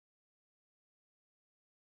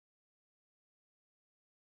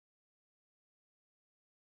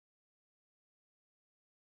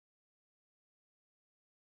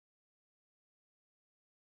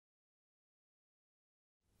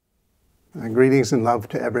Greetings and love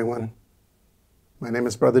to everyone. My name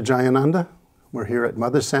is Brother Jayananda. We're here at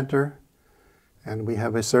Mother Center, and we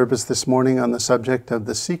have a service this morning on the subject of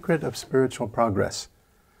the secret of spiritual progress.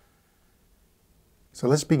 So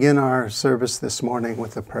let's begin our service this morning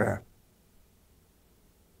with a prayer.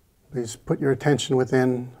 Please put your attention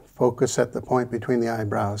within, focus at the point between the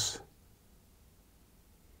eyebrows.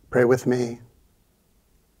 Pray with me.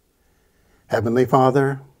 Heavenly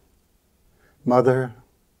Father, Mother,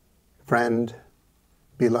 friend,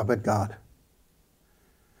 beloved God,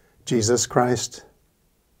 Jesus Christ,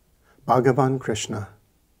 Bhagavan Krishna,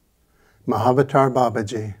 Mahavatar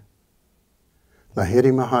Babaji,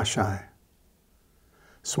 Lahiri Mahashai,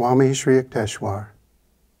 Swami Sri Yukteswar,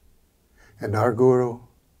 and our Guru,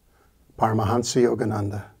 Paramahansa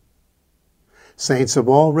Yogananda. Saints of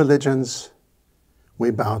all religions,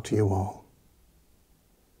 we bow to you all.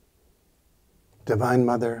 Divine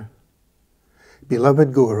Mother,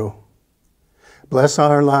 beloved Guru, bless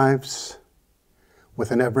our lives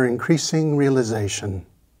with an ever-increasing realization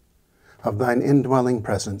of thine indwelling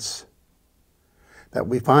presence, that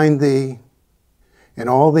we find thee in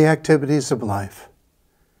all the activities of life,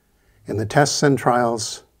 in the tests and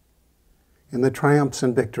trials, in the triumphs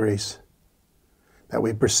and victories, that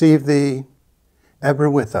we perceive thee ever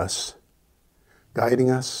with us,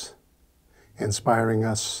 guiding us, inspiring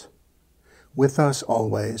us, with us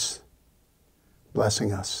always,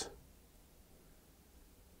 blessing us.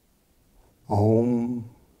 Om.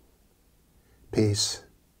 Peace.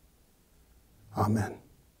 Amen.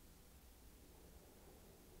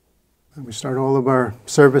 And we start all of our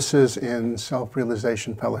services in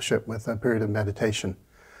self-realization fellowship with a period of meditation.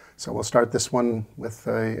 So we'll start this one with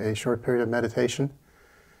a short period of meditation.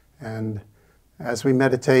 And as we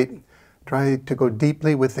meditate, try to go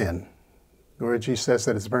deeply within. Guruji says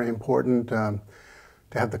that it's very important to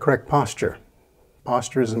have the correct posture.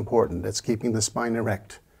 Posture is important. It's keeping the spine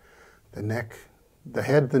erect. The neck, the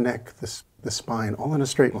head, the neck, the spine, all in a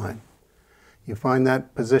straight line. You find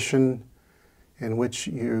that position in which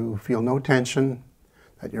you feel no tension,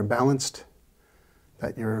 that you're balanced,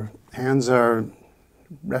 that your hands are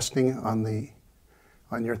resting on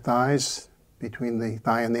your thighs, between the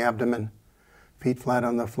thigh and the abdomen, feet flat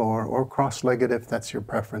on the floor, or cross-legged if that's your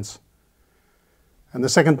preference. And the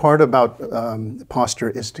second part about posture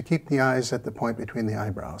is to keep the eyes at the point between the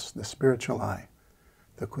eyebrows, the spiritual eye,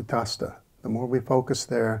 the kutastha. The more we focus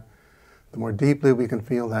there, the more deeply we can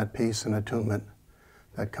feel that peace and attunement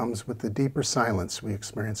that comes with the deeper silence we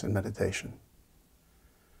experience in meditation.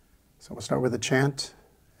 So we'll start with a chant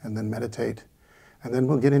and then meditate, and then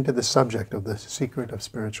we'll get into the subject of the secret of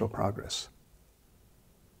spiritual progress.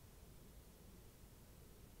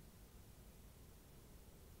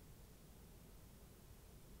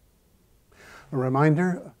 A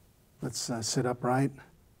reminder, let's sit upright. You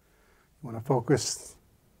want to focus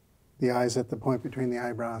the eyes at the point between the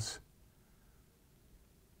eyebrows.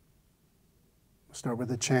 We'll start with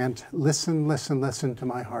a chant. Listen, listen, listen to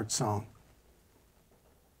my heart song.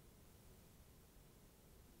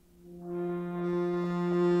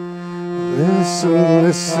 Listen,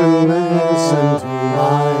 listen, listen to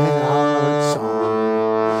my heart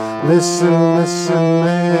song. Listen, listen,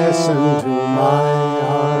 listen to my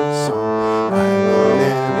heart song. I will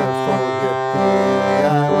never forget thee.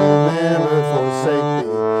 I will never forsake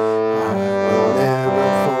thee. I will never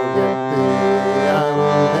forget thee. I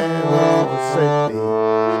will never forsake thee.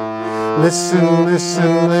 Listen,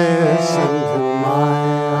 listen, listen to my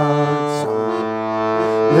heart song.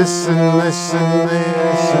 Listen, listen,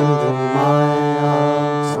 listen to my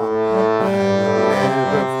heart song. I will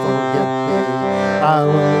never forget thee. I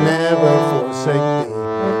will never forsake thee.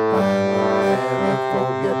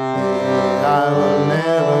 I will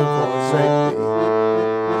never forsake thee.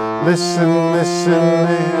 Listen, listen,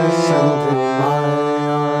 listen to my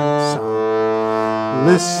heart song.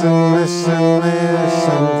 Listen, listen,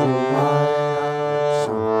 listen to my heart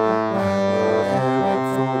song. I will never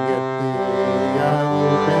forget thee. I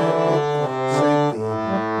will never forsake thee. I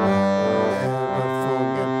will never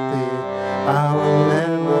forget thee. I will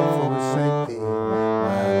never forsake thee. I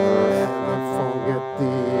will never forget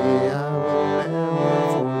thee. I will never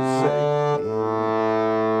forsake thee.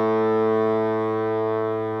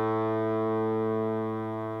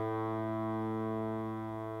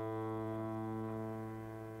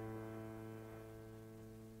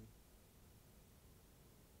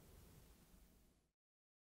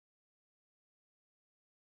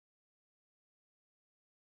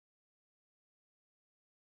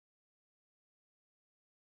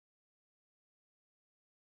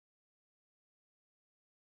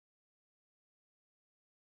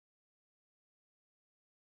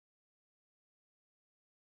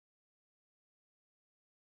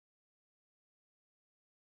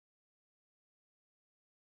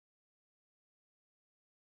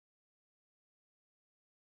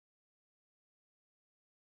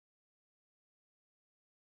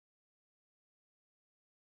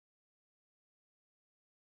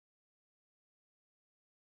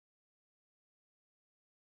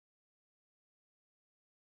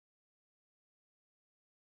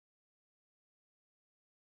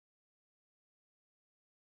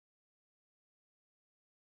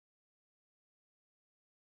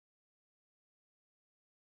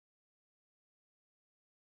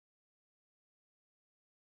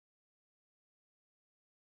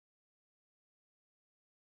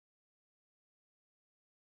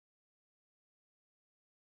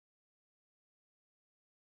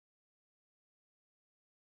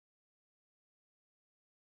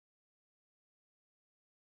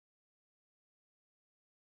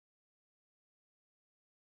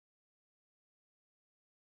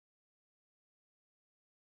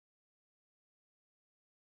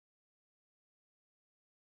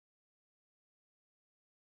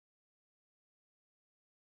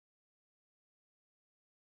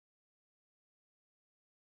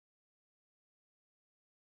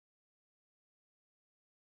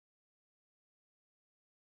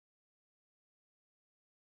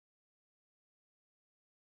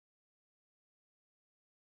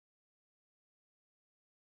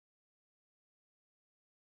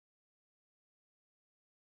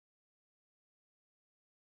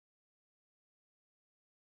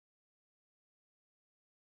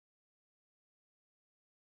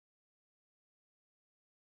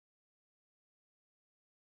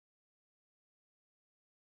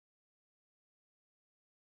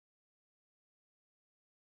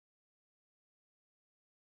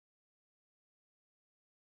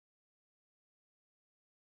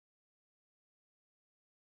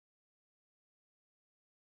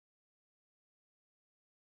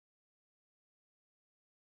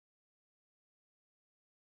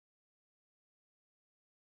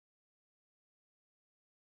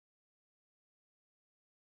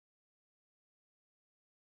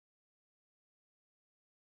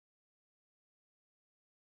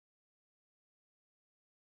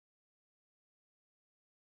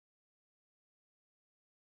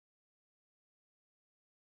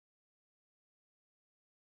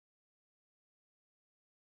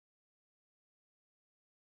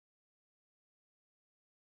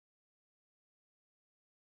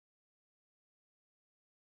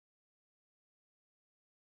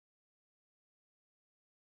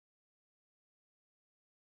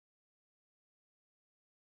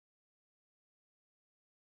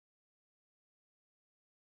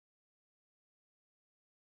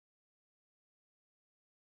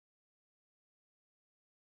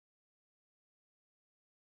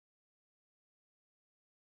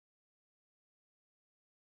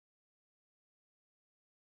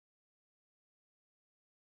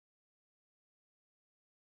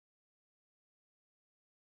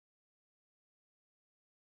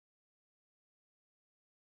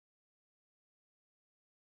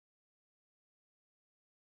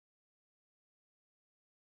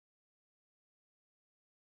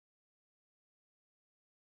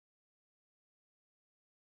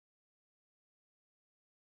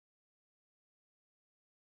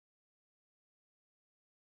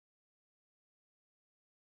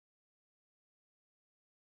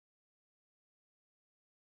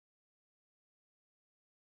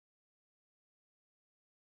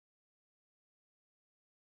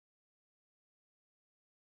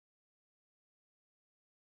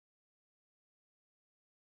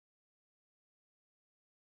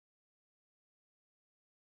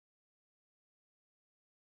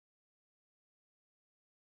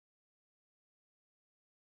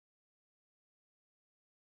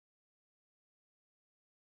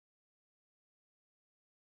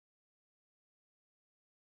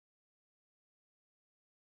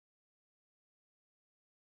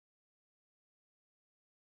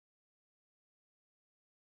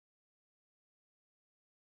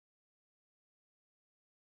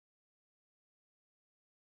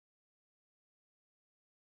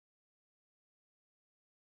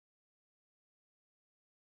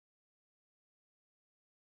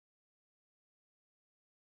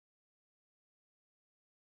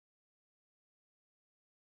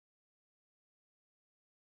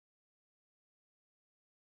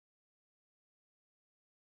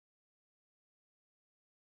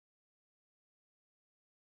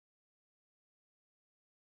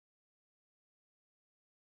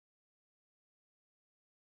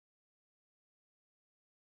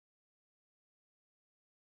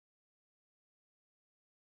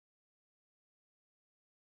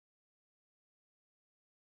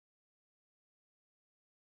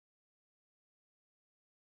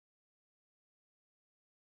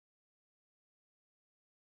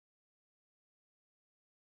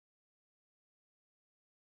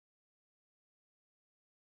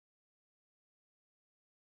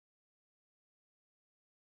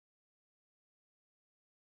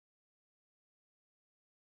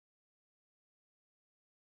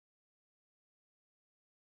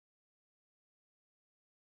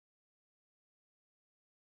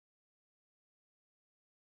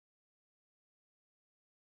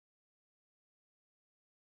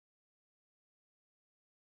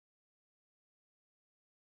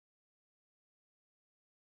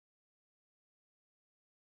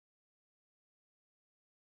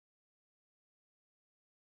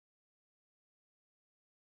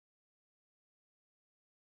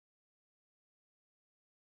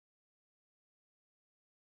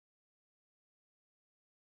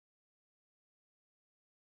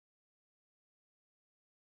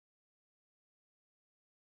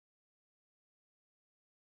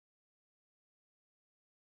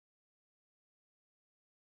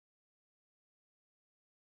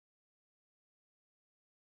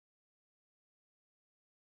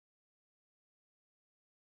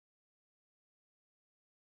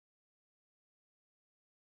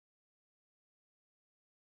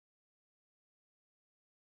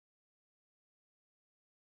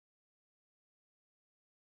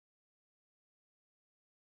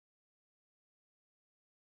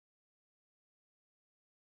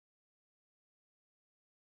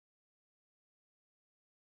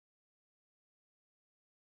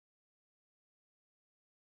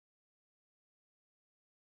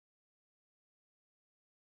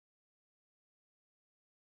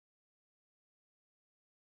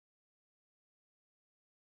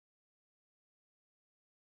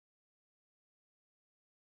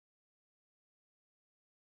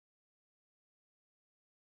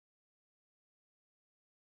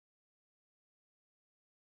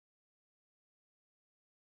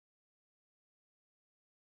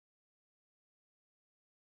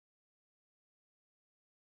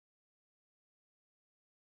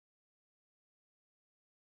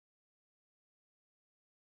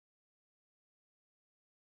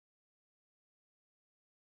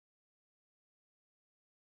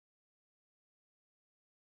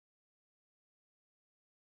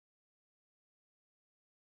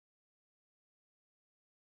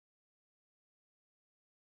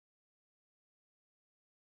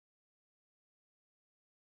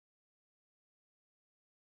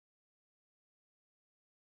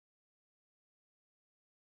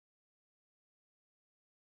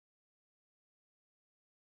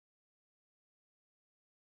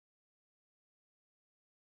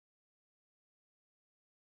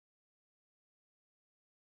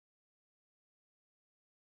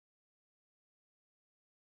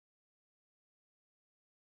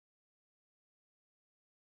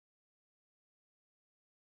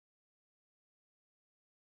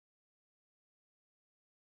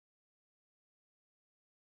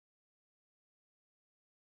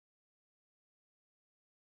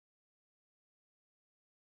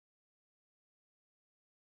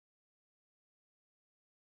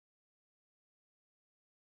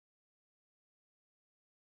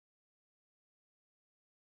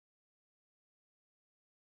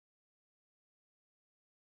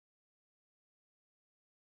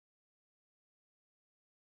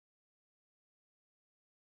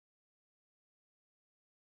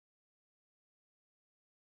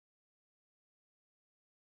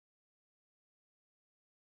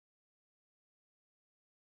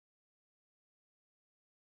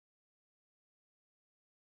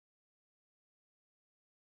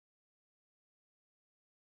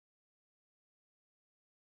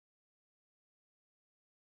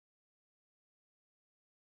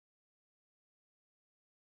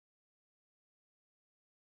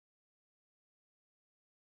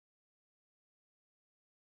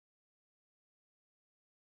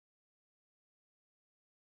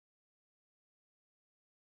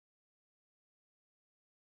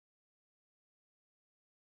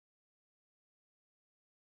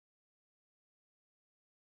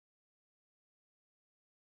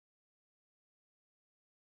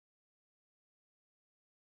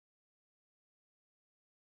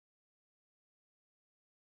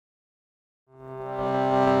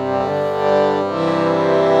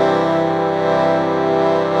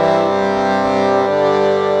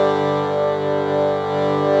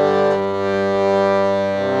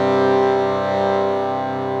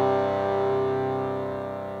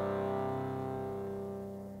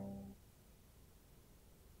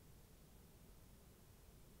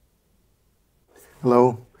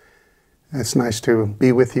 Hello, it's nice to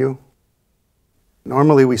be with you.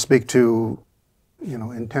 Normally we speak to,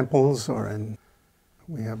 in temples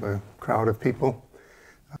we have a crowd of people.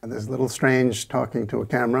 It's a little strange talking to a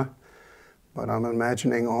camera, but I'm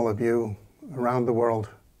imagining all of you around the world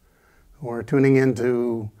who are tuning in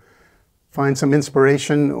to find some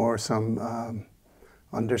inspiration or some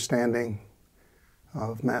understanding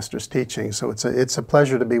of Master's teaching. So it's a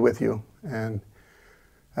pleasure to be with you. And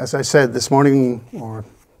as I said this morning, or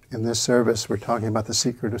in this service, we're talking about the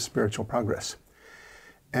secret of spiritual progress.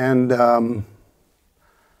 And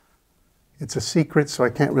it's a secret, so I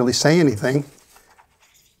can't really say anything,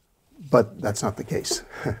 but that's not the case.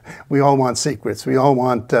 We all want secrets. We all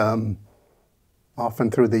want, often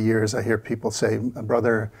through the years, I hear people say,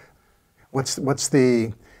 "Brother, what's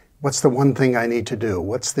the one thing I need to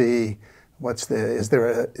do? Is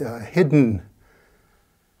there a hidden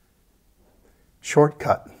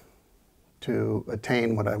shortcut to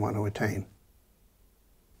attain what I want to attain?"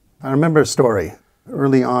 I remember a story.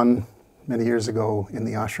 Early on, many years ago in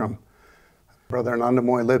the ashram, Brother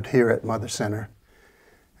Jayananda lived here at Mother Center.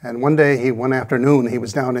 And one afternoon, he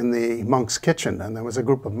was down in the monks' kitchen, and there was a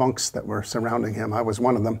group of monks that were surrounding him. I was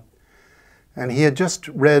one of them. And he had just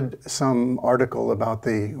read some article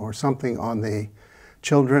or something on the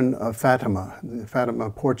children of Fatima,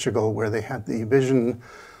 Portugal, where they had the vision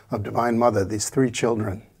of Divine Mother, these 3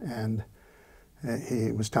 children. And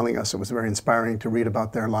he was telling us it was very inspiring to read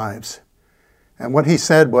about their lives. And what he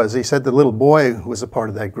said the little boy who was a part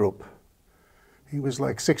of that group, he was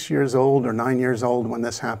like 6 years old or 9 years old when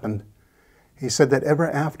this happened. He said that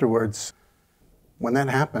ever afterwards, when that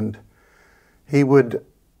happened, he would,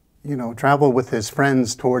 travel with his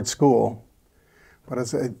friends towards school. But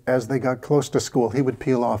as they got close to school, he would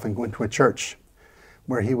peel off and go into a church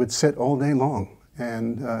where he would sit all day long.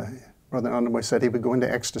 And Brother Jayananda said he would go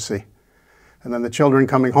into ecstasy. And then the children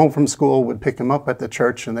coming home from school would pick him up at the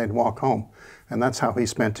church and they'd walk home. And that's how he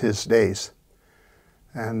spent his days.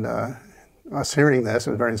 And us hearing this,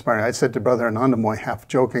 it was very inspiring. I said to Brother Jayananda half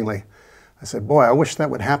jokingly, I said, "Boy, I wish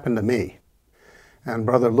that would happen to me." And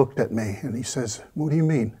Brother looked at me and he says, "What do you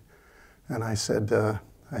mean?" And I said,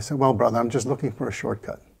 "Well, brother, I'm just looking for a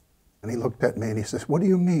shortcut." And he looked at me and he says, "What do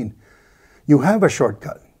you mean? You have a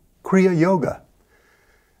shortcut, Kriya Yoga."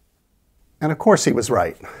 And of course he was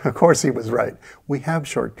right. Of course he was right. We have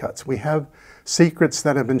shortcuts. We have secrets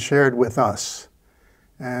that have been shared with us.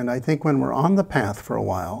 And I think when we're on the path for a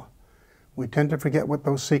while, we tend to forget what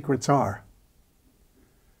those secrets are.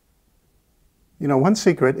 One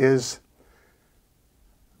secret is,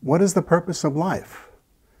 what is the purpose of life?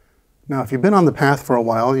 Now, if you've been on the path for a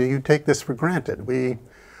while, you take this for granted. We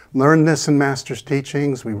learn this in Master's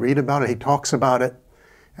teachings, we read about it, he talks about it,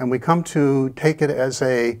 and we come to take it as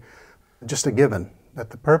just a given,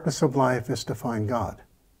 that the purpose of life is to find God.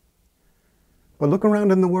 But look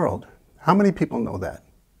around in the world. How many people know that?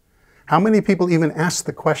 How many people even ask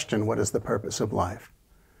the question, what is the purpose of life?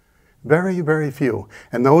 Very, very few.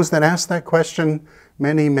 And those that ask that question,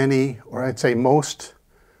 many, or I'd say most,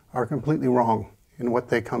 are completely wrong in what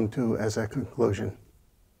they come to as a conclusion.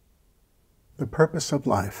 The purpose of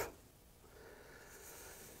life.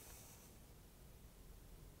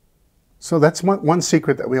 So that's one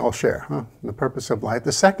secret that we all share, the purpose of life.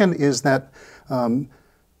 The second is that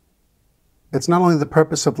it's not only the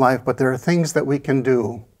purpose of life, but there are things that we can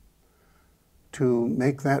do to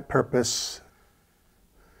make that purpose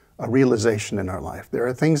a realization in our life. There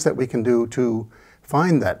are things that we can do to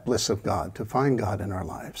find that bliss of God, to find God in our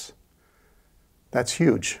lives. That's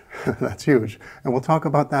huge. That's huge. And we'll talk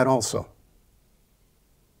about that also.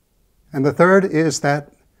 And the third is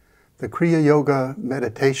that the Kriya Yoga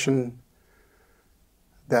meditation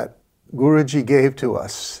that Guruji gave to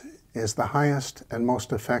us is the highest and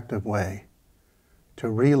most effective way to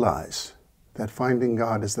realize that finding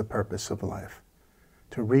God is the purpose of life.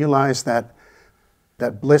 To realize that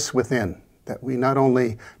bliss within, that we not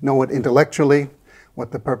only know it intellectually,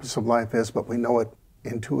 what the purpose of life is, but we know it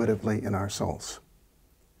intuitively in our souls.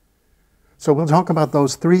 So we'll talk about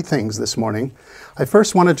those 3 things this morning. I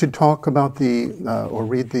first wanted to talk about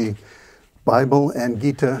read the Bible and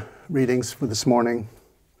Gita readings for this morning.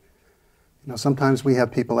 Sometimes we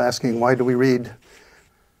have people asking, why do we read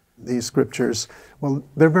these scriptures? Well,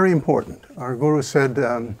 they're very important. Our Guru said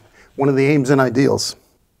one of the aims and ideals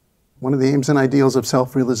of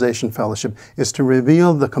self-realization fellowship is to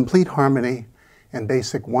reveal the complete harmony and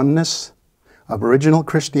basic oneness of original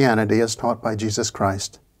Christianity as taught by Jesus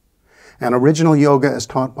Christ, and original yoga as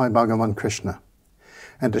taught by Bhagavan Krishna,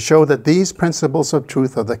 and to show that these principles of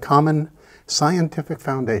truth are the common scientific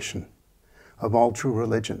foundation of all true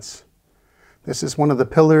religions. This is one of the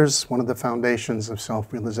pillars, one of the foundations of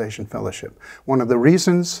self-realization fellowship. One of the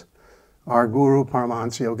reasons our guru,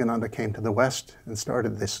 Paramahansa Yogananda, came to the West and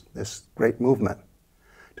started this great movement,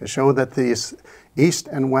 to show that the East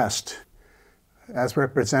and West, as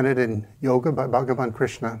represented in yoga by Bhagavan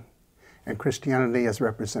Krishna, and Christianity as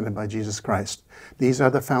represented by Jesus Christ, these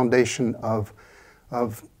are the foundation of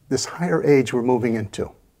this higher age we're moving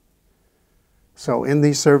into. So in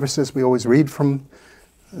these services, we always read from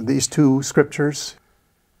these two scriptures,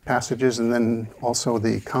 passages, and then also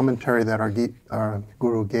the commentary that our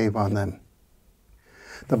guru gave on them.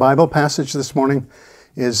 The Bible passage this morning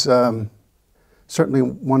is certainly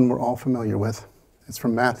one we're all familiar with. It's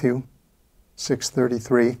from Matthew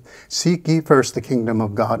 6:33. Seek ye first the kingdom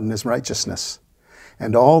of God and his righteousness,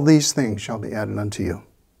 and all these things shall be added unto you.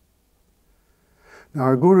 Now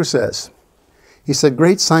our guru says, he said,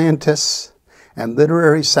 great scientists and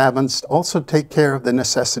literary savants also take care of the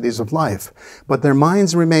necessities of life, but their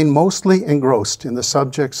minds remain mostly engrossed in the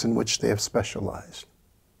subjects in which they have specialized.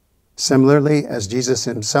 Similarly, as Jesus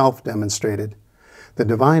himself demonstrated, the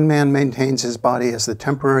divine man maintains his body as the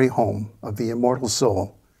temporary home of the immortal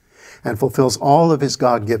soul and fulfills all of his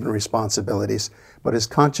God-given responsibilities, but his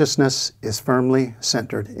consciousness is firmly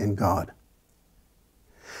centered in God.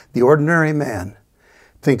 The ordinary man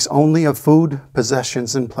thinks only of food,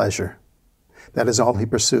 possessions, and pleasure. That is all he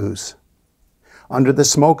pursues. Under the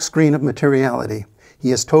smoke screen of materiality,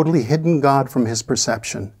 he has totally hidden God from his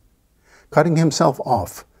perception, cutting himself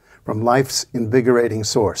off from life's invigorating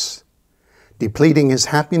source, depleting his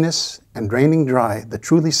happiness and draining dry the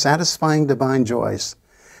truly satisfying divine joys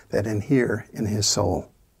that inhere in his soul.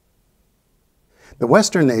 The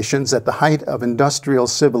Western nations, at the height of industrial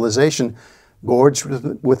civilization, gorged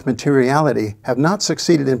with materiality, have not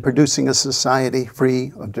succeeded in producing a society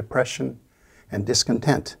free of depression and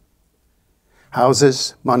discontent.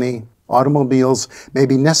 Houses, money, automobiles may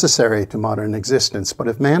be necessary to modern existence, but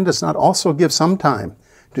if man does not also give some time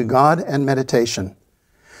to God and meditation,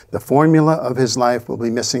 the formula of his life will be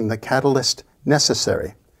missing the catalyst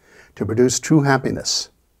necessary to produce true happiness.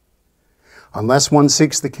 Unless one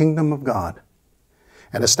seeks the kingdom of God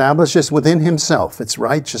and establishes within himself its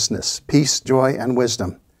righteousness, peace, joy, and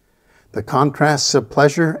wisdom, the contrasts of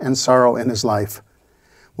pleasure and sorrow in his life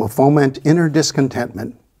will foment inner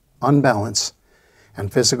discontentment, unbalance,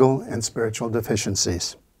 and physical and spiritual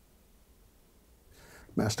deficiencies.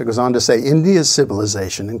 Master goes on to say, India's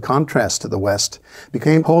civilization, in contrast to the West,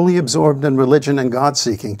 became wholly absorbed in religion and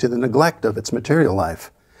God-seeking to the neglect of its material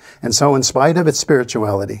life. And so, in spite of its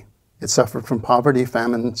spirituality, it suffered from poverty,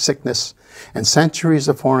 famine, sickness, and centuries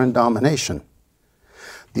of foreign domination.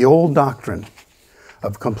 The old doctrine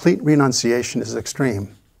of complete renunciation is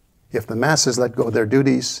extreme. If the masses let go of their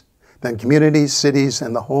duties, then communities, cities,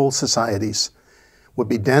 and the whole societies would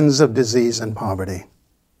be dens of disease and poverty.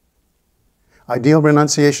 Ideal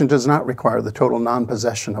renunciation does not require the total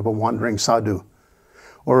non-possession of a wandering sadhu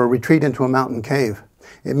or a retreat into a mountain cave.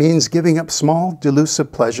 It means giving up small,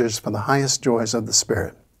 delusive pleasures for the highest joys of the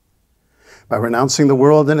spirit. By renouncing the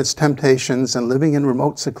world and its temptations and living in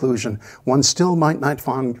remote seclusion, one still might not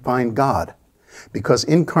find God, because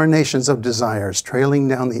incarnations of desires trailing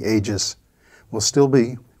down the ages will still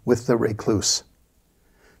be with the recluse.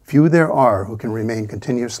 Few there are who can remain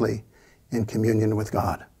continuously in communion with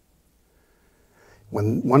God.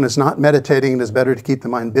 When one is not meditating, it is better to keep the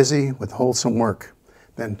mind busy with wholesome work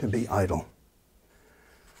than to be idle.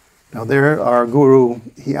 Now there, our guru,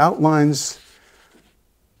 he outlines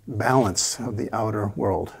balance of the outer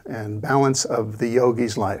world and balance of the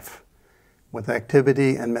yogi's life with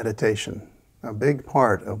activity and meditation. A big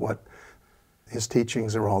part of what his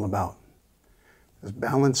teachings are all about is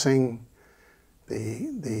balancing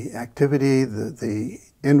the activity, the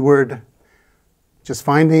inward, just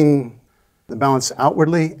finding the balance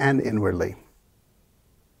outwardly and inwardly.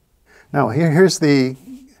 Now here's the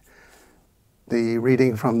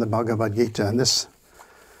reading from the Bhagavad Gita, and this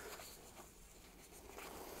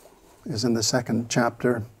is in the 2nd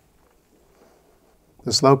chapter. The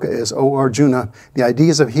sloka is, O Arjuna, the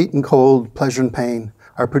ideas of heat and cold, pleasure and pain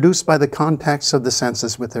are produced by the contacts of the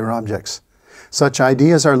senses with their objects. Such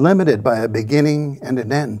ideas are limited by a beginning and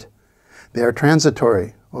an end. They are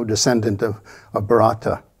transitory, O descendant of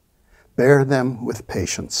Bharata. Bear them with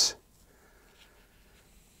patience.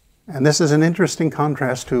 And this is an interesting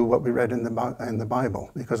contrast to what we read in the Bible,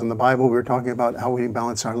 because in the Bible we were talking about how we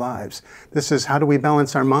balance our lives. This is how do we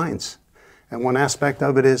balance our minds? And one aspect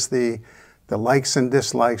of it is the likes and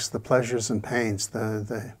dislikes, the pleasures and pains,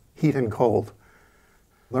 the heat and cold.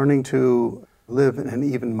 Learning to live in an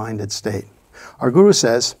even-minded state. Our Guru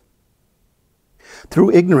says,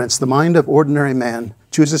 Through ignorance, the mind of ordinary man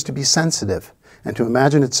chooses to be sensitive and to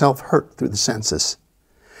imagine itself hurt through the senses.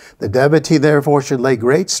 The devotee, therefore, should lay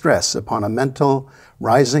great stress upon a mental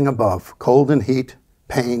rising above cold and heat,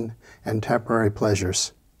 pain, and temporary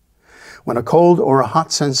pleasures. When a cold or a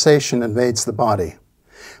hot sensation invades the body,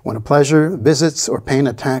 when a pleasure visits or pain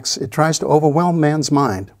attacks, it tries to overwhelm man's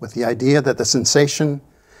mind with the idea that the sensation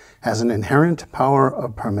has an inherent power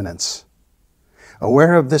of permanence.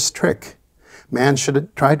 Aware of this trick, man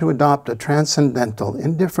should try to adopt a transcendental,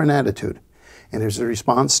 indifferent attitude in his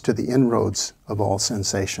response to the inroads of all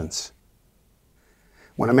sensations.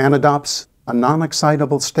 When a man adopts a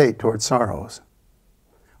non-excitable state toward sorrows,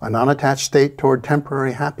 a non-attached state toward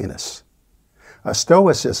temporary happiness, a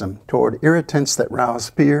stoicism toward irritants that rouse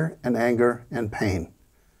fear and anger and pain,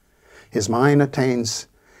 his mind attains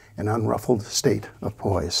an unruffled state of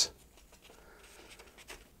poise.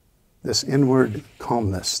 This inward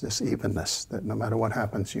calmness, this evenness, that no matter what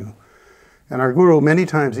happens, you... And our Guru, many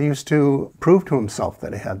times, he used to prove to himself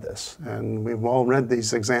that he had this. And we've all read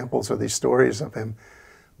these examples or these stories of him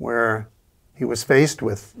where he was faced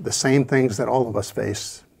with the same things that all of us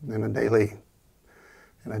face in a daily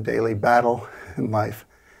battle in life.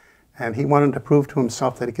 And he wanted to prove to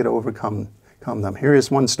himself that he could overcome them. Here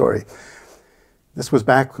is one story. This was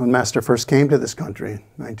back when Master first came to this country,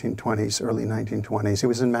 1920s, early 1920s. He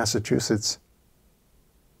was in Massachusetts.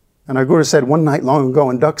 And our Guru said, one night long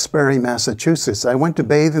ago in Duxbury, Massachusetts, I went to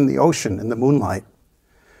bathe in the ocean in the moonlight.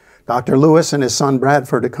 Dr. Lewis and his son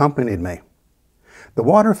Bradford accompanied me. The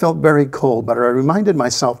water felt very cold, but I reminded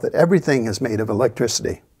myself that everything is made of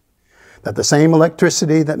electricity, that the same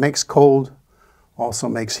electricity that makes cold also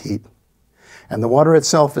makes heat. And the water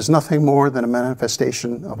itself is nothing more than a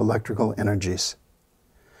manifestation of electrical energies.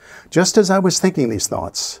 Just as I was thinking these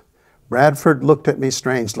thoughts, Bradford looked at me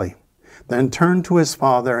strangely, then turned to his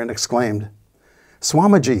father and exclaimed,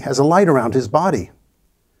 Swamiji has a light around his body.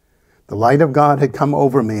 The light of God had come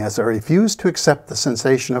over me as I refused to accept the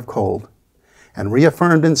sensation of cold and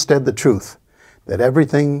reaffirmed instead the truth that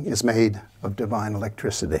everything is made of divine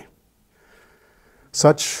electricity.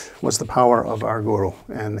 Such was the power of our Guru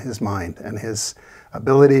and his mind and his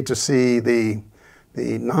ability to see the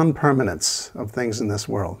non-permanence of things in this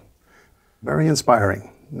world. Very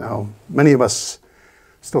inspiring. Now, many of us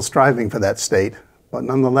still striving for that state, but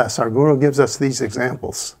nonetheless, our Guru gives us these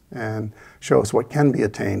examples and shows what can be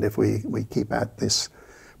attained if we keep at this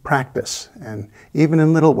practice. And even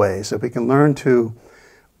in little ways, if we can learn to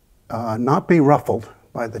not be ruffled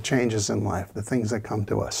by the changes in life, the things that come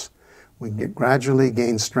to us, we gradually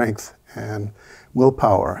gain strength and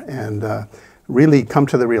willpower and really come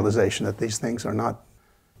to the realization that these things are not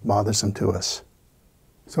bothersome to us.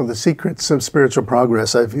 So the secrets of spiritual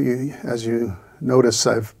progress, as you notice,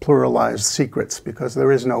 I've pluralized secrets because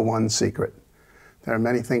there is no one secret. There are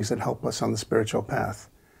many things that help us on the spiritual path.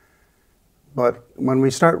 But when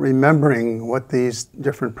we start remembering what these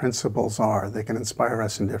different principles are, they can inspire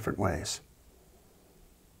us in different ways.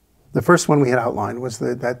 The first one we had outlined was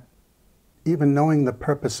that even knowing the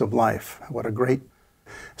purpose of life, what a great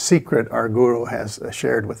secret our Guru has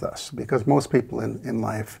shared with us, because most people in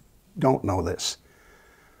life don't know this.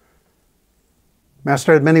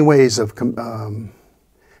 Master had many ways of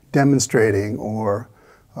demonstrating or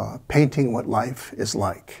painting what life is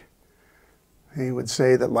like. He would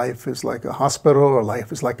say that life is like a hospital, or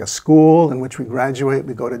life is like a school in which we graduate,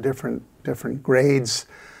 we go to different grades.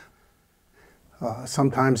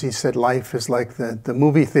 Sometimes he said life is like the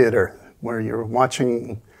movie theater, where you're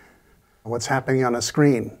watching what's happening on a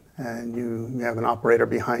screen, and you have an operator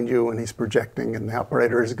behind you and he's projecting, and the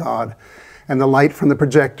operator is God. And the light from the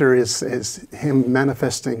projector is him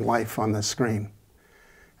manifesting life on the screen.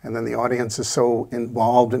 And then the audience is so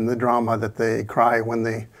involved in the drama that they cry when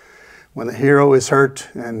the hero is hurt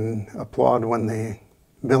and applaud when the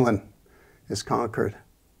villain is conquered.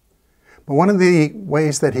 But one of the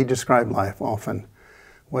ways that he described life often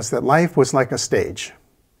was that life was like a stage.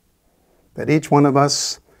 That each one of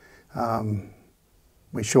us,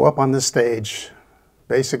 we show up on this stage.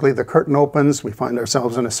 Basically, the curtain opens, we find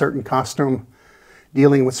ourselves in a certain costume,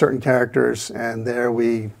 dealing with certain characters, and there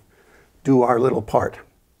we do our little part.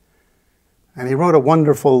 And he wrote a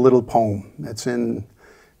wonderful little poem. It's in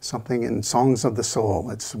something in Songs of the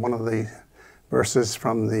Soul. It's one of the verses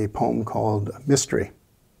from the poem called Mystery.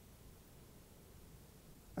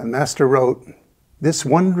 And Master wrote, "This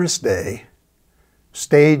wondrous day,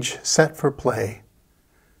 stage set for play,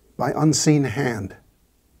 by unseen hand,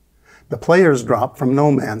 the players drop from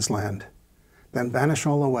no man's land, then vanish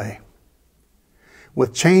all away.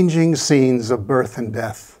 With changing scenes of birth and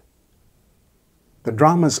death, the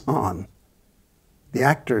drama's on, The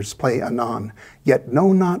actors play anon, yet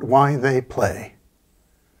know not why they play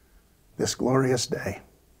this glorious day.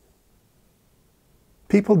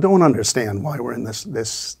 People don't understand why we're in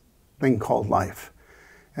this thing called life.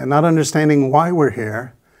 And not understanding why we're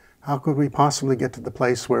here, how could we possibly get to the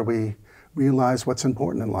place where we realize what's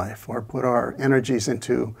important in life or put our energies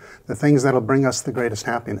into the things that'll bring us the greatest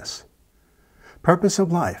happiness? Purpose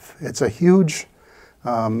of life. It's a huge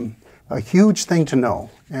thing to know,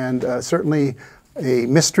 and certainly a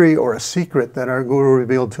mystery or a secret that our Guru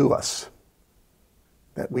revealed to us.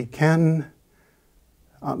 That we can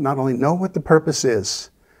not only know what the purpose is,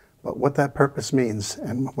 but what that purpose means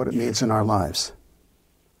and what it means in our lives.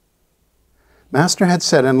 Master had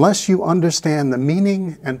said, unless you understand the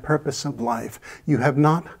meaning and purpose of life, you have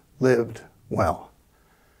not lived well.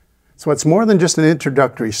 So it's more than just an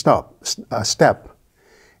introductory step.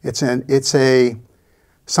 It's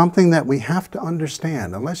something that we have to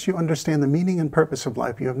understand. Unless you understand the meaning and purpose of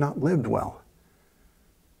life, you have not lived well.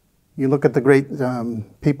 You look at the great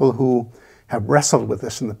people who have wrestled with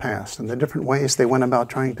this in the past and the different ways they went about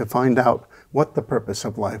trying to find out what the purpose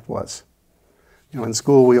of life was. You know, in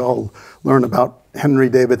school we all learn about Henry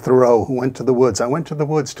David Thoreau, who went to the woods. I went to the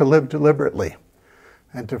woods to live deliberately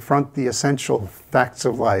and to front the essential facts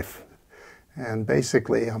of life. And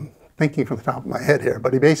basically, I'm thinking from the top of my head here,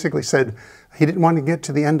 but he basically said he didn't want to get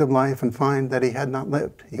to the end of life and find that he had not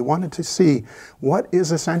lived. He wanted to see what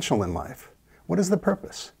is essential in life. What is the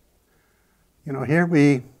purpose? You know, here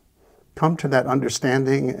we come to that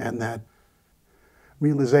understanding and that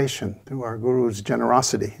realization through our Guru's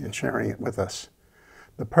generosity in sharing it with us.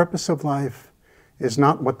 The purpose of life is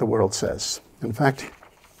not what the world says. In fact,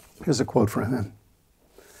 here's a quote from him.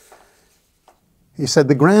 He said,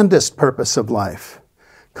 "The grandest purpose of life,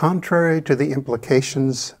 contrary to the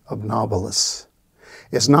implications of novelists,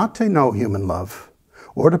 is not to know human love,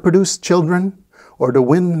 or to produce children, or to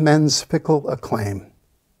win men's fickle acclaim.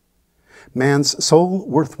 Man's sole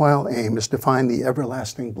worthwhile aim is to find the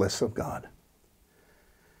everlasting bliss of God."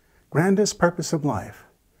 Grandest purpose of life.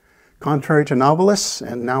 Contrary to novelists,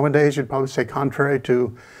 and nowadays you'd probably say contrary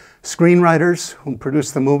to screenwriters who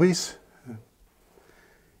produce the movies,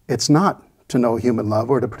 it's not to know human love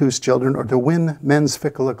or to produce children or to win men's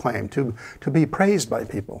fickle acclaim, to be praised by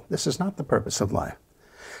people. This is not the purpose of life.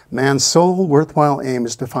 Man's sole worthwhile aim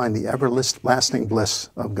is to find the everlasting bliss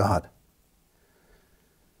of God.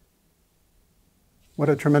 What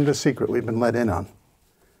a tremendous secret we've been let in on.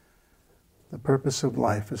 The purpose of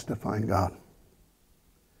life is to find God.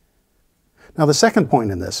 Now, the second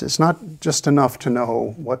point in this, it's not just enough to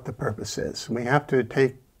know what the purpose is. We have to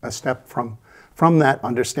take a step from that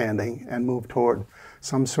understanding and move toward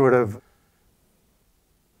some sort of,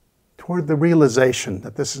 toward the realization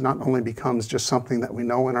that this not only becomes just something that we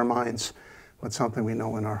know in our minds, but something we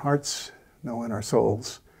know in our hearts, know in our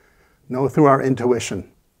souls, know through our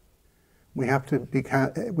intuition. We have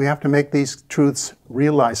to make these truths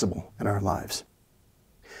realizable in our lives.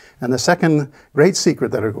 And the second great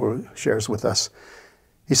secret that our Guru shares with us,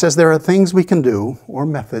 he says there are things we can do, or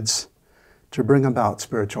methods, to bring about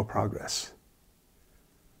spiritual progress.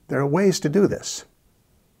 There are ways to do this.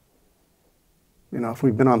 You know, if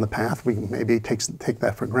we've been on the path, we can maybe take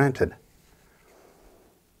that for granted.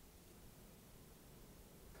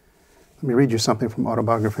 Let me read you something from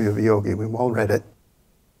Autobiography of a Yogi. We've all read it.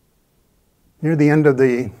 Near the end of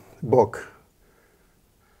the book,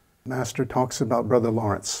 Master talks about Brother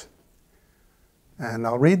Lawrence. And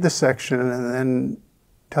I'll read this section and then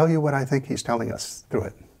tell you what I think he's telling us through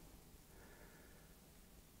it.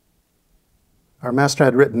 Our Master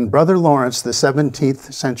had written, Brother Lawrence, the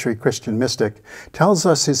 17th century Christian mystic, tells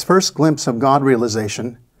us his first glimpse of God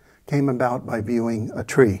realization came about by viewing a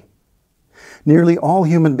tree. Nearly all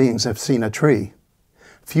human beings have seen a tree.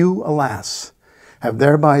 Few, alas, have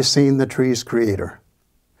thereby seen the tree's creator.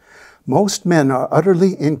 Most men are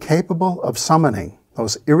utterly incapable of summoning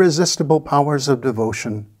those irresistible powers of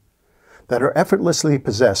devotion that are effortlessly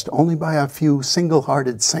possessed only by a few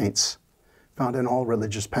single-hearted saints found in all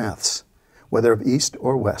religious paths, whether of east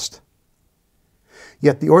or west.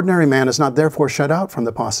 Yet the ordinary man is not therefore shut out from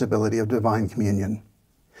the possibility of divine communion.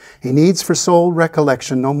 He needs for soul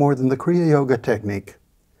recollection no more than the Kriya Yoga technique,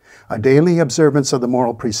 a daily observance of the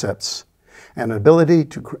moral precepts, and an ability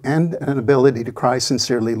to cry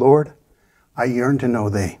sincerely, Lord, I yearn to know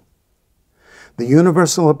Thee. The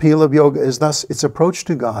universal appeal of yoga is thus its approach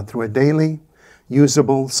to God through a daily,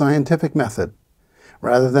 usable, scientific method,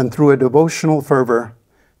 rather than through a devotional fervor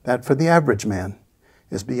that, for the average man,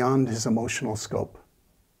 is beyond his emotional scope.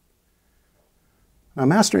 Now,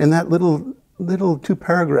 Master, in that little 2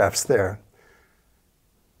 paragraphs there,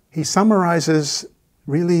 he summarizes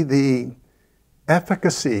really the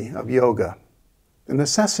efficacy of yoga, the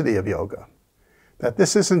necessity of yoga, that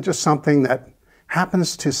this isn't just something that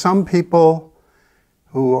happens to some people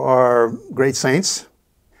who are great saints,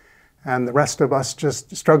 and the rest of us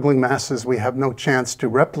just struggling masses, we have no chance to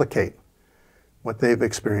replicate what they've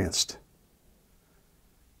experienced.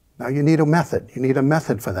 Now you need a method. You need a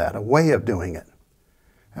method for that, a way of doing it.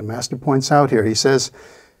 And Master points out here, he says,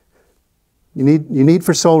 you need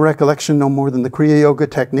for soul recollection no more than the Kriya Yoga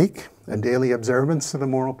technique, a daily observance of the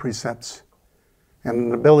moral precepts, and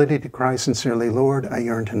an ability to cry sincerely, Lord, I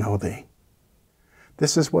yearn to know Thee.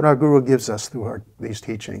 This is what our Guru gives us through these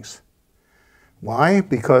teachings. Why?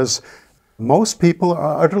 Because most people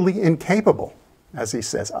are utterly incapable, as he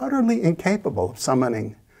says, utterly incapable of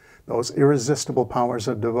summoning those irresistible powers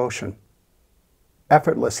of devotion,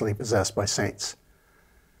 effortlessly possessed by saints.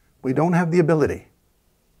 We don't have the ability,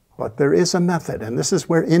 but there is a method, and this is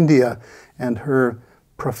where India and her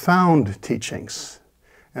profound teachings,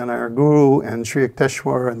 and our Guru and Sri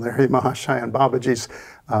Yukteswar and Lahiri Mahashaya and Babaji's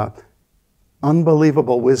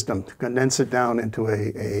unbelievable wisdom to condense it down into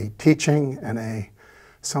a teaching and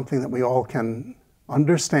something that we all can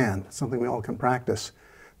understand, something we all can practice.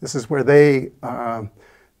 This is where they,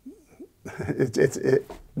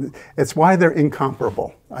 it's why they're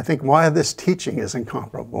incomparable. I think why this teaching is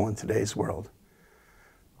incomparable in today's world.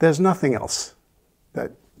 There's nothing else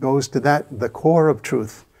that goes to the core of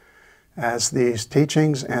truth as these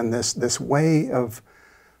teachings and this way of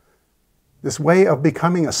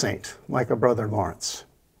becoming a saint, like a Brother Lawrence.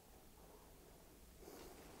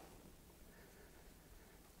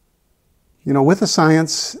 You know, with the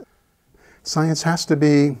science has to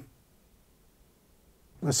be,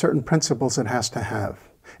 there's certain principles it has to have.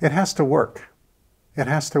 It has to work. It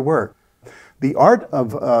has to work. The art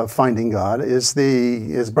of finding God is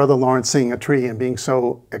Brother Lawrence seeing a tree and being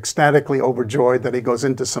so ecstatically overjoyed that he goes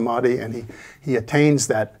into samadhi and he attains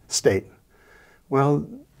that state. Well,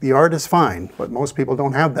 the art is fine, but most people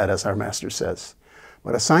don't have that, as our master says.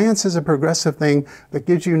 But a science is a progressive thing that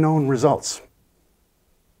gives you known results.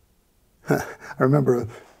 I remember,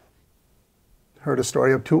 heard a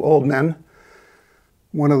story of two old men.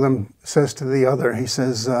 One of them says to the other, he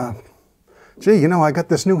says, gee, you know, I got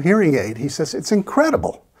this new hearing aid. He says, it's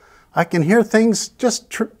incredible. I can hear things just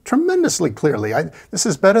tremendously clearly. This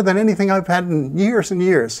is better than anything I've had in years and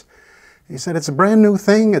years. He said, it's a brand new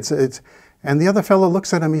thing. And the other fellow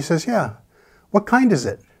looks at him, he says, yeah, what kind is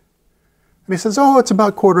it? And he says, oh, it's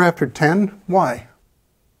about 10:15. Why?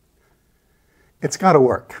 It's got to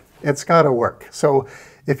work. It's got to work. So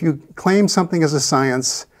if you claim something as a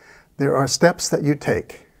science, there are steps that you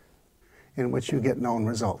take in which you get known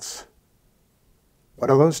results. What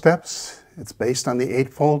are those steps? It's based on the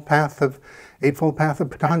Eightfold Path of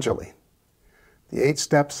Patanjali. The 8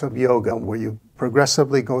 steps of yoga, where you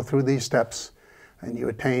progressively go through these steps and you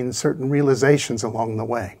attain certain realizations along the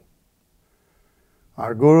way.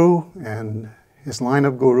 Our Guru and his line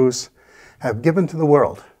of gurus have given to the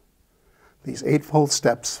world these 8-fold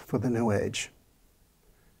steps for the new age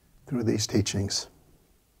through these teachings.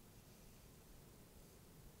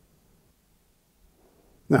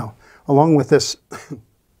 Now, along with this,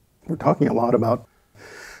 we're talking a lot about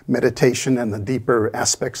meditation and the deeper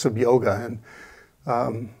aspects of yoga,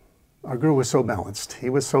 and our Guru was so balanced. He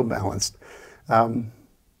was so balanced.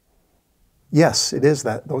 Yes, it is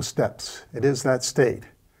those steps. It is that state.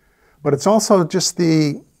 But it's also just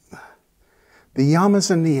the yamas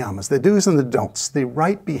and niyamas, the do's and the don'ts, the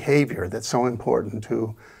right behavior that's so important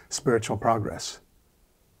to spiritual progress.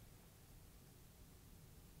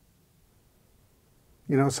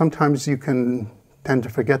 You know, sometimes you can tend to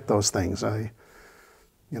forget those things.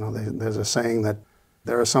 There's a saying that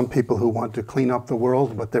there are some people who want to clean up the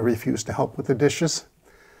world, but they refuse to help with the dishes.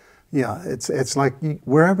 Yeah, it's like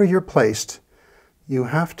wherever you're placed, you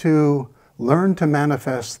have to learn to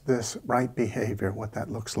manifest this right behavior, what that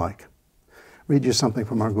looks like. Read you something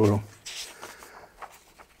from our Guru.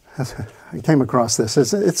 I came across this.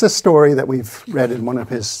 It's a story that we've read in one of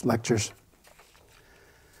his lectures,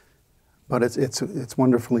 but it's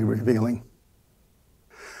wonderfully revealing.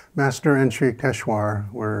 Master and Sri Yukteswar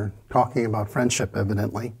were talking about friendship,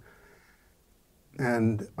 evidently,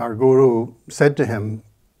 and our Guru said to him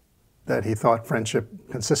that he thought friendship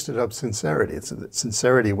consisted of sincerity.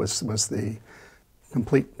 Sincerity was the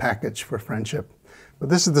complete package for friendship. But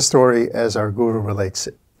this is the story as our Guru relates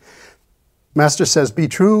it. Master says, be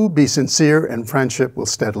true, be sincere, and friendship will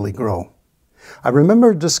steadily grow. I remember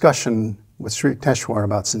a discussion with Sri Yukteswar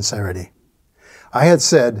about sincerity. I had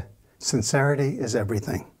said, sincerity is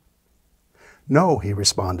everything. No, he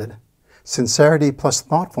responded, sincerity plus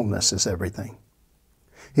thoughtfulness is everything.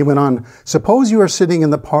 He went on, suppose you are sitting in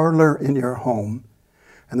the parlor in your home,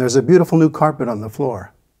 and there's a beautiful new carpet on the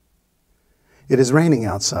floor. It is raining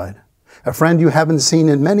outside. A friend you haven't seen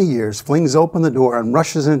in many years flings open the door and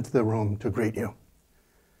rushes into the room to greet you.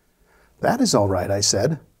 That is all right, I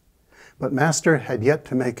said. But Master had yet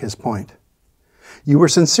to make his point. You were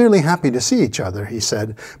sincerely happy to see each other, he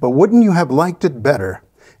said, but wouldn't you have liked it better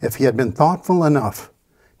if he had been thoughtful enough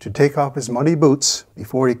to take off his muddy boots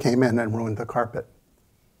before he came in and ruined the carpet?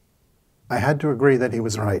 I had to agree that he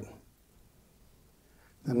was right.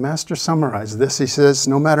 Then Master summarized this. He says,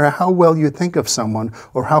 no matter how well you think of someone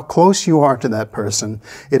or how close you are to that person,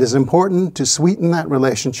 it is important to sweeten that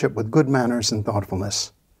relationship with good manners and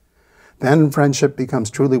thoughtfulness. Then friendship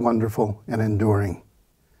becomes truly wonderful and enduring.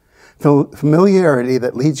 Familiarity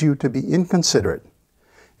that leads you to be inconsiderate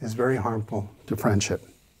is very harmful to friendship.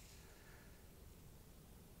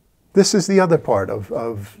 This is the other part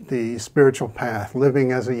of the spiritual path,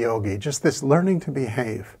 living as a yogi, just this learning to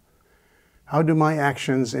behave. How do my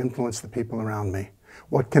actions influence the people around me?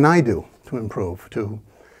 What can I do to improve, to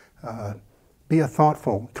be a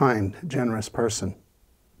thoughtful, kind, generous person?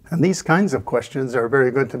 And these kinds of questions are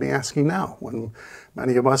very good to be asking now, when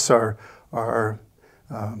many of us are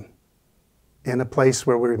in a place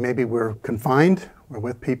where we're confined, we're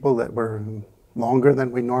with people that we're longer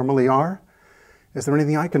than we normally are. Is there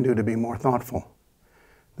anything I can do to be more thoughtful?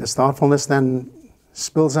 This thoughtfulness then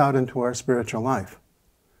spills out into our spiritual life.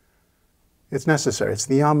 It's necessary. It's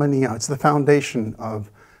the yamaniya. It's the foundation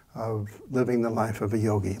of living the life of a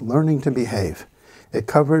yogi, learning to behave. It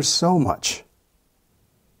covers so much.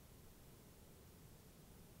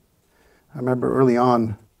 I remember early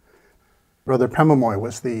on, Brother Premomoy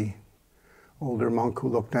was the older monk who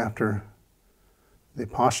looked after the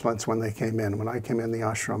postulants when they came in. When I came in the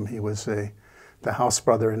ashram, he was the house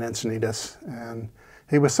brother in Encinitas, and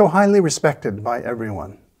he was so highly respected by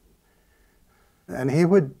everyone. And he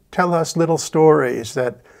would tell us little stories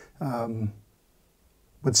that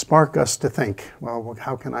would spark us to think, well,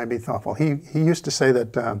 how can I be thoughtful? He used to say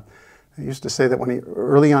that when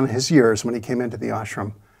early on in his years, when he came into the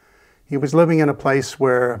ashram, he was living in a place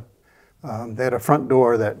where they had a front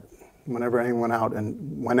door that whenever anyone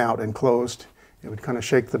went out and closed, it would kind of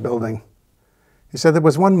shake the building. He said there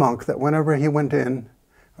was one monk that whenever he went in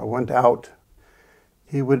or went out,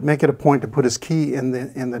 he would make it a point to put his key in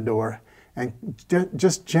the door and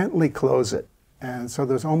just gently close it. And so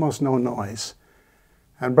there's almost no noise.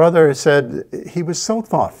 And Brother said he was so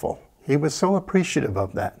thoughtful. He was so appreciative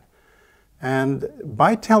of that. And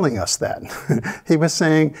by telling us that, he was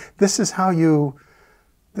saying, this is how you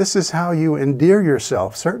endear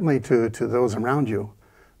yourself, certainly to those around you,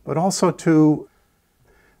 but also to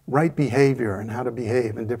right behavior and how to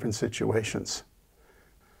behave in different situations.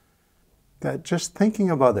 That just thinking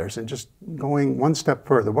of others and just going one step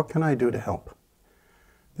further, what can I do to help?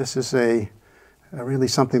 This is really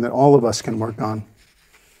something that all of us can work on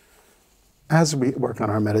as we work on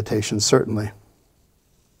our meditation, certainly.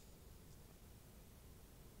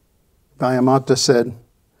 Vyamata said,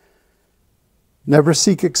 never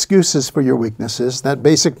seek excuses for your weaknesses. That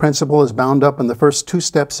basic principle is bound up in the first two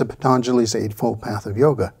steps of Patanjali's Eightfold Path of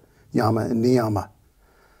Yoga, Yama and Niyama.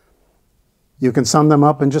 You can sum them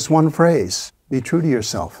up in just one phrase. Be true to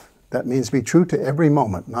yourself. That means be true to every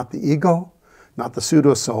moment, not the ego, not the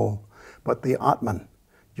pseudo-soul, but the Atman,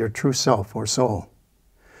 your true self or soul.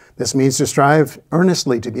 This means to strive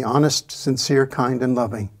earnestly to be honest, sincere, kind, and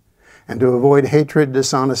loving, and to avoid hatred,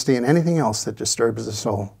 dishonesty, and anything else that disturbs the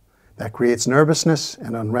soul, that creates nervousness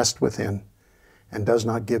and unrest within, and does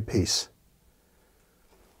not give peace.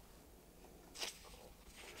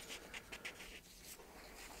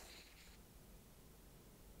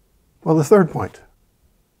 Well, the third point,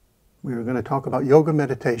 we were going to talk about yoga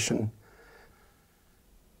meditation.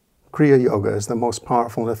 Kriya Yoga is the most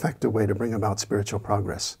powerful and effective way to bring about spiritual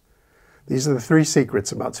progress. These are the three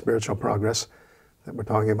secrets about spiritual progress that we're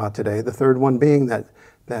talking about today. The third one being that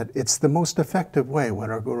it's the most effective way what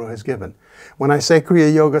our Guru has given. When I say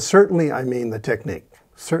Kriya Yoga, certainly I mean the technique.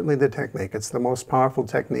 Certainly the technique. It's the most powerful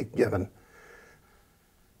technique given.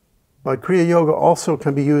 But Kriya Yoga also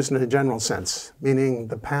can be used in a general sense, meaning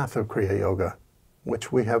the path of Kriya Yoga,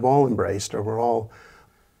 which we have all embraced, or we're all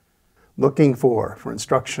looking for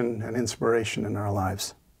instruction and inspiration in our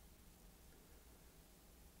lives.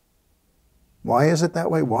 Why is it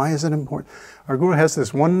that way? Why is it important? Our Guru has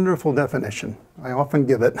this wonderful definition. I often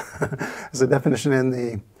give it as a definition in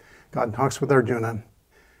the God Talks with Arjuna.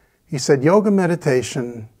 He said, yoga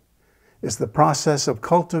meditation is the process of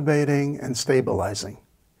cultivating and stabilizing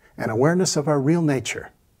an awareness of our real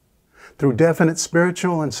nature through definite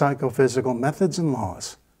spiritual and psychophysical methods and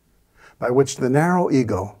laws by which the narrow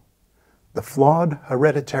ego, the flawed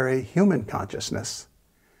hereditary human consciousness,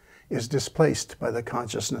 is displaced by the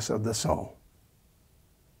consciousness of the soul.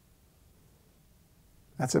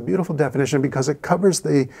 That's a beautiful definition because it covers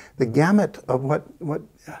the gamut of what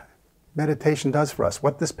meditation does for us,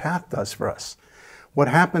 what this path does for us. What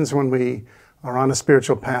happens when we are on a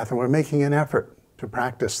spiritual path and we're making an effort to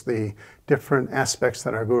practice the different aspects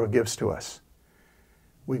that our Guru gives to us.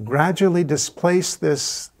 We gradually displace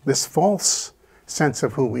this false sense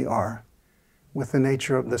of who we are with the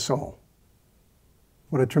nature of the soul.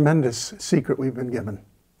 What a tremendous secret we've been given.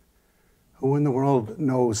 Who in the world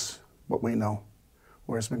knows what we know,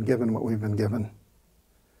 or has been given what we've been given?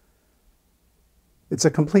 It's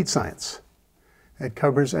a complete science. It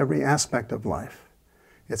covers every aspect of life.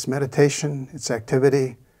 It's meditation, it's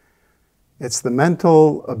activity, it's the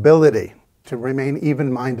mental ability to remain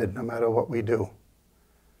even-minded no matter what we do.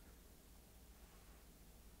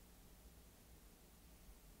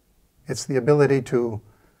 It's the ability to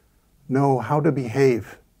know how to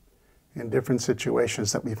behave in different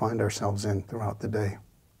situations that we find ourselves in throughout the day.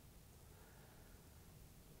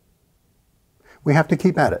 We have to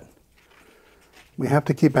keep at it. We have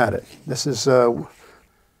to keep at it. This is, if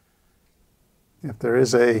there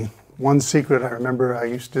is one secret, I remember I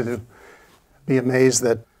used to be amazed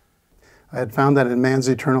that I had found that in Man's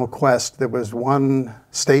Eternal Quest, there was one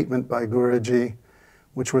statement by Guruji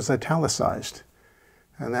which was italicized.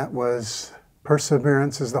 And that was,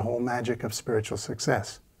 perseverance is the whole magic of spiritual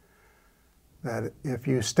success. That if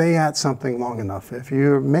you stay at something long enough, if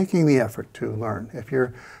you're making the effort to learn, if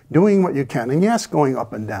you're doing what you can, and yes, going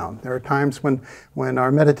up and down. There are times when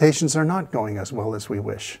our meditations are not going as well as we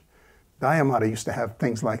wish. Dayamata used to have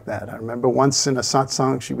things like that. I remember once in a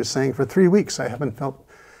satsang, she was saying, for 3 weeks, I haven't felt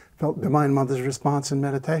Divine Mother's response in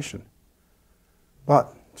meditation.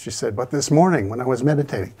 But, she said, but this morning when I was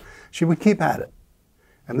meditating, she would keep at it.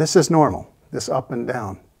 And this is normal, this up and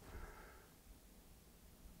down.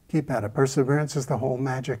 Keep at it. Perseverance is the whole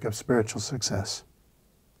magic of spiritual success.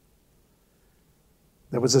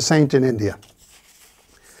 There was a saint in India.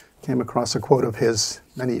 Came across a quote of his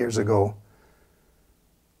many years ago.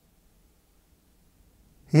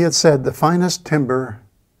 He had said, the finest timber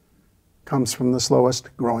comes from the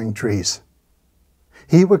slowest growing trees.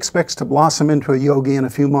 He who expects to blossom into a yogi in a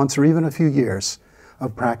few months or even a few years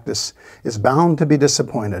of practice is bound to be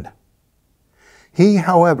disappointed. He,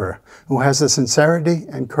 however, who has the sincerity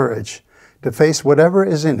and courage to face whatever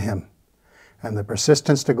is in him and the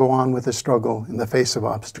persistence to go on with the struggle in the face of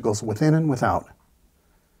obstacles within and without,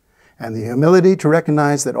 and the humility to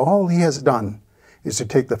recognize that all he has done is to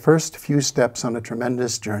take the first few steps on a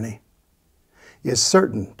tremendous journey, is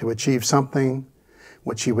certain to achieve something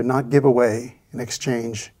which he would not give away in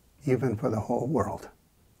exchange even for the whole world.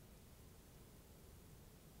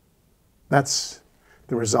 That's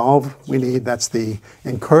the resolve we need. That's the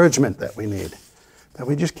encouragement that we need. That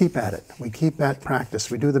we just keep at it. We keep at practice.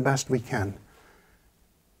 We do the best we can.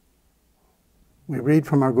 We read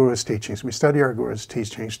from our Guru's teachings. We study our Guru's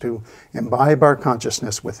teachings to imbibe our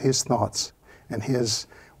consciousness with his thoughts and his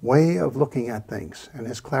way of looking at things and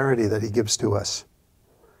his clarity that he gives to us.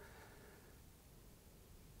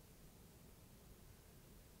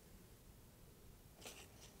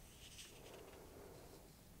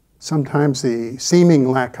 Sometimes the seeming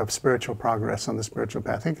lack of spiritual progress on the spiritual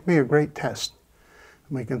path, it can be a great test.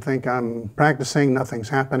 We can think, I'm practicing, nothing's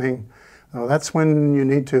happening. Well, that's when you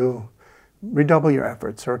need to redouble your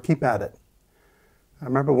efforts or keep at it. I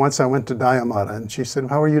remember once I went to Dayamata and she said,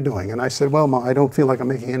 how are you doing? And I said, well, Ma, I don't feel like I'm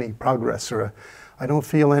making any progress, or I don't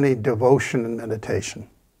feel any devotion in meditation.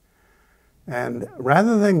 And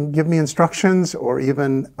rather than give me instructions or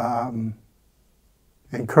even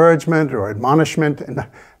encouragement or admonishment, and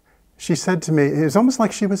she said to me, it was almost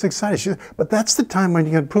like she was excited. She said, but that's the time when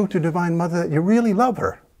you can prove to Divine Mother that you really love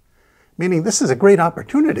her. Meaning, this is a great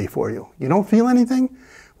opportunity for you. You don't feel anything?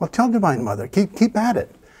 Well, tell Divine Mother, keep at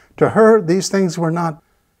it. To her, these things were not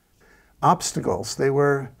obstacles. They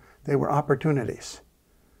were opportunities.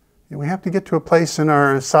 And we have to get to a place in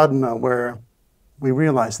our sadhana where we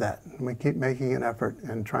realize that. And we keep making an effort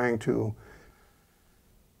and trying to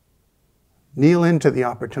kneel into the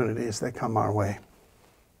opportunities that come our way.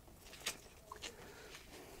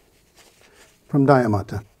 From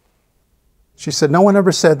Dayamata. She said, no one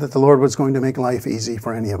ever said that the Lord was going to make life easy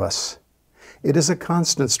for any of us. It is a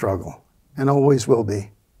constant struggle, and always will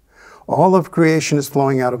be. All of creation is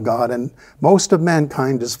flowing out of God, and most of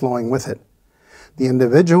mankind is flowing with it. The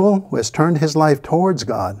individual who has turned his life towards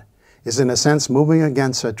God is in a sense moving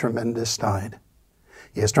against a tremendous tide.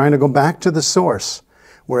 He is trying to go back to the source,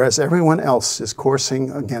 whereas everyone else is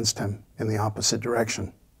coursing against him in the opposite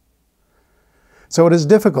direction. So it is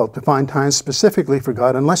difficult to find time specifically for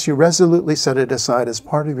God unless you resolutely set it aside as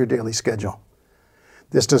part of your daily schedule.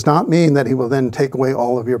 This does not mean that He will then take away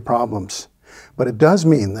all of your problems, but it does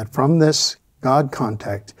mean that from this God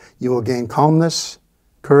contact, you will gain calmness,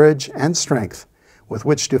 courage, and strength with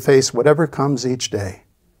which to face whatever comes each day.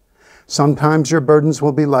 Sometimes your burdens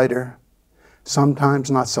will be lighter,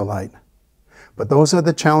 sometimes not so light, but those are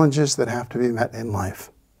the challenges that have to be met in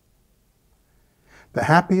life. The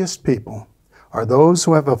happiest people are those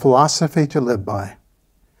who have a philosophy to live by.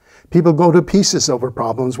 People go to pieces over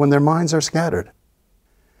problems when their minds are scattered.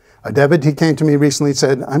 A devotee came to me recently and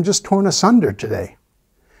said, "I'm just torn asunder today."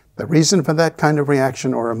 The reason for that kind of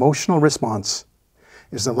reaction or emotional response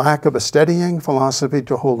is the lack of a steadying philosophy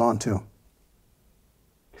to hold on to.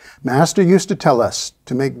 Master used to tell us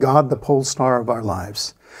to make God the pole star of our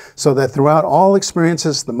lives, so that throughout all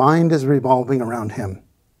experiences the mind is revolving around Him.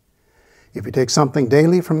 If you take something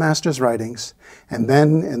daily from Master's writings, and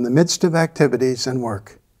then in the midst of activities and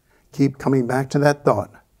work, keep coming back to that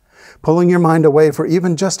thought, pulling your mind away for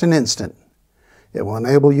even just an instant, it will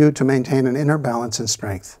enable you to maintain an inner balance and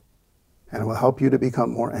strength, and it will help you to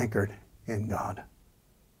become more anchored in God.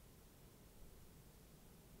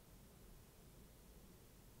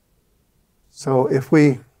 So if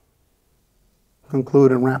we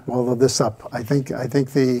conclude and wrap all of this up, I think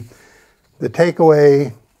the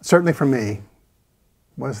takeaway, certainly for me,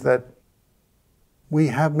 was that we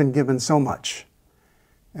have been given so much,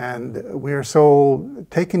 and we are so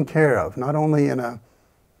taken care of, not only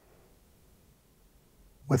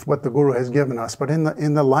with what the Guru has given us, but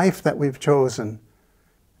in the life that we've chosen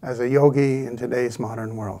as a yogi in today's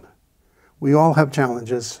modern world. We all have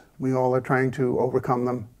challenges. We all are trying to overcome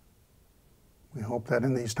them. We hope that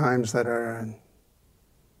in these times that are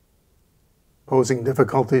posing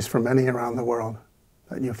difficulties for many around the world,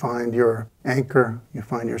 that you find your anchor, you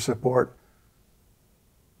find your support,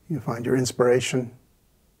 you find your inspiration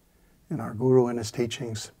in our Guru and his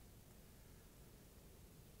teachings.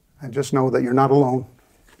 And just know that you're not alone.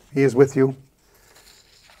 He is with you.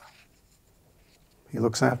 He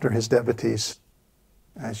looks after his devotees,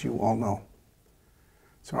 as you all know.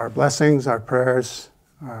 So our blessings, our prayers,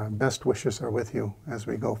 our best wishes are with you as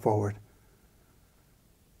we go forward.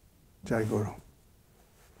 Jai Guru.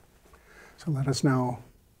 So let us now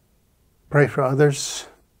pray for others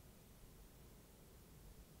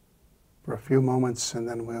for a few moments, and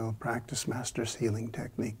then we'll practice Master's healing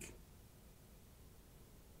technique.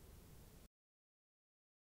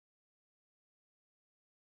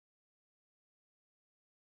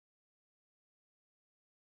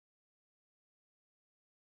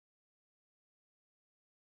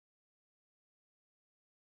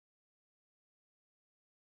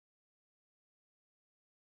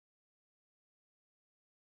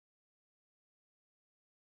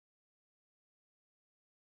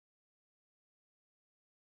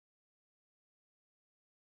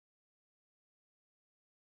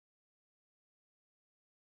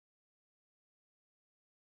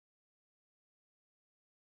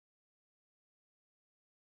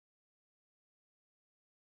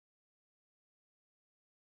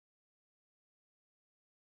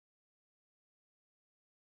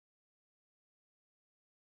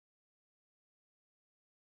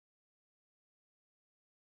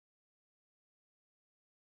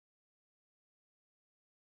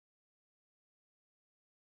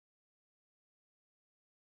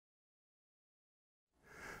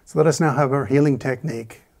 So let us now have our healing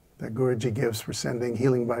technique that Guruji gives for sending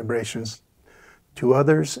healing vibrations to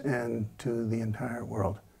others and to the entire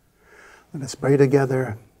world. Let us pray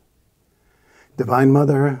together. Divine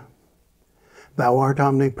Mother, Thou art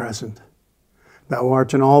omnipresent. Thou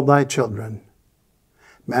art in all Thy children.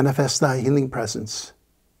 Manifest Thy healing presence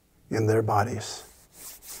in their bodies.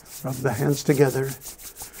 Rub the hands together.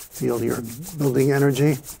 Feel your building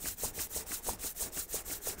energy.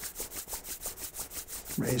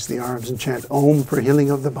 Raise the arms and chant Om for healing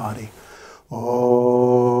of the body. Om.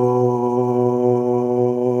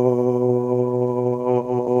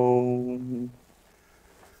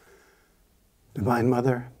 Divine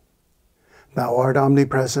Mother, Thou art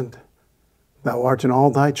omnipresent. Thou art in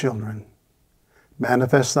all Thy children.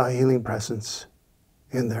 Manifest Thy healing presence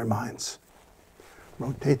in their minds.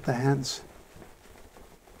 Rotate the hands.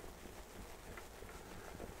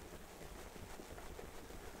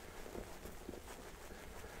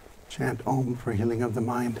 Chant Om for healing of the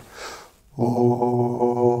mind.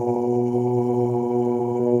 Om.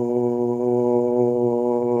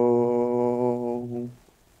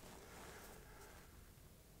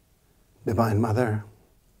 Divine Mother,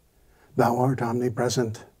 Thou art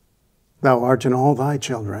omnipresent. Thou art in all Thy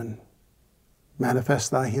children. Manifest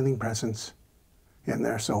Thy healing presence in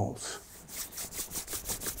their souls.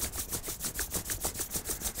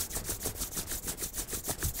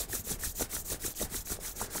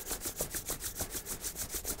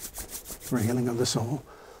 For healing of the soul.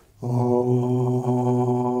 Om.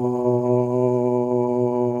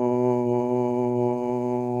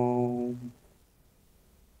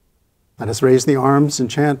 Let us raise the arms and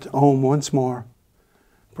chant Om once more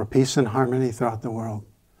for peace and harmony throughout the world.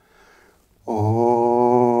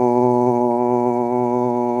 Om.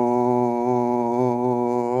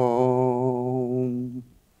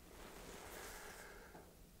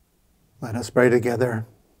 Let us pray together.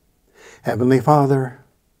 Heavenly Father,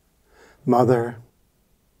 Mother,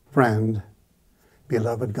 friend,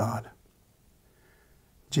 beloved God,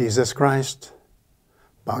 Jesus Christ,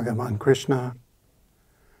 Bhagavan Krishna,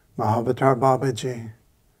 Mahavatar Babaji,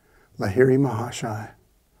 Lahiri Mahashai,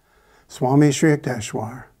 Swami Sri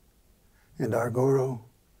Yukteswar, and our Guru,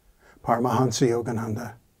 Paramahansa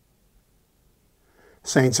Yogananda.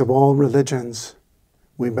 Saints of all religions,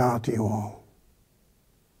 we bow to you all.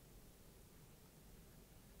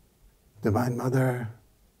 Divine Mother,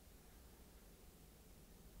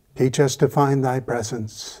 teach us to find thy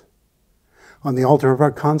presence on the altar of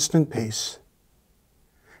our constant peace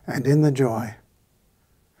and in the joy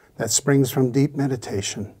that springs from deep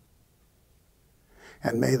meditation.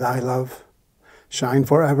 And may thy love shine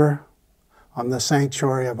forever on the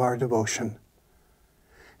sanctuary of our devotion.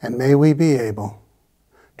 And may we be able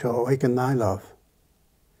to awaken thy love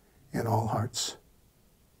in all hearts.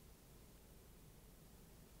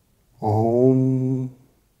 Om.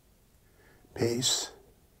 Peace.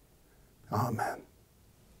 Amen.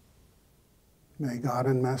 May God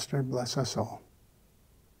and Master bless us all.